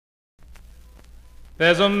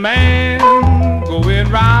There's a man going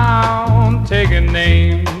round taking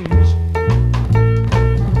names.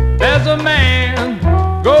 There's a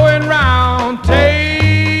man going round taking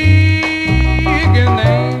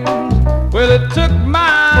names. Well, it took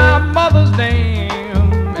my mother's name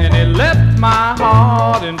and it left my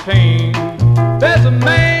heart in pain. There's a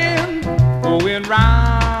man going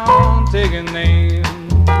round taking names.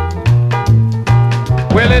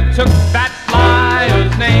 Well, it took that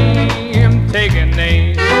flyer's name taking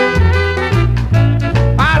names.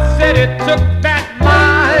 I said it took that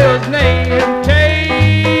flyer's name taking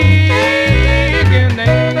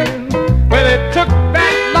names. Well, it took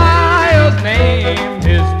that flyer's name.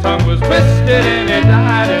 His tongue was twisted and he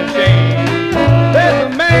died in shame. There's a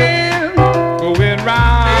man going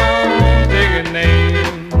round taking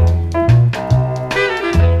names.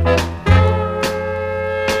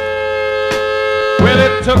 Well,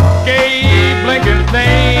 it took Abe Lincoln's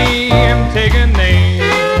name taking names.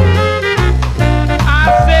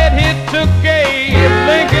 I said he took Abe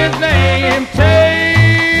Lincoln's name taking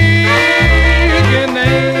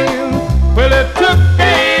names. Well, it took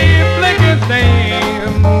Abe Lincoln's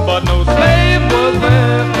name, but no slave was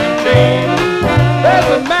left in chains. There's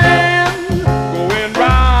a man going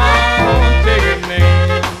round taking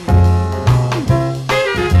names.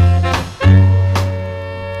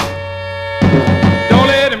 Don't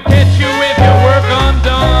let him catch you with your work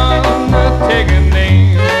undone, taking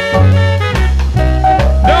names.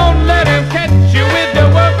 Don't let him catch you with your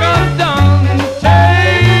work undone,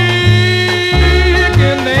 taking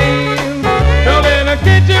names. Don't let him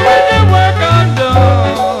catch you with your work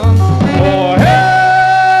undone, or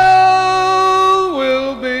hell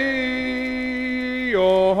will be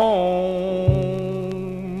your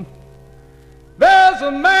home. There's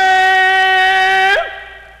a man,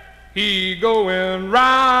 he going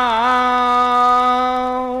round,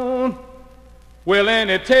 willing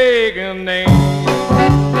to take a name.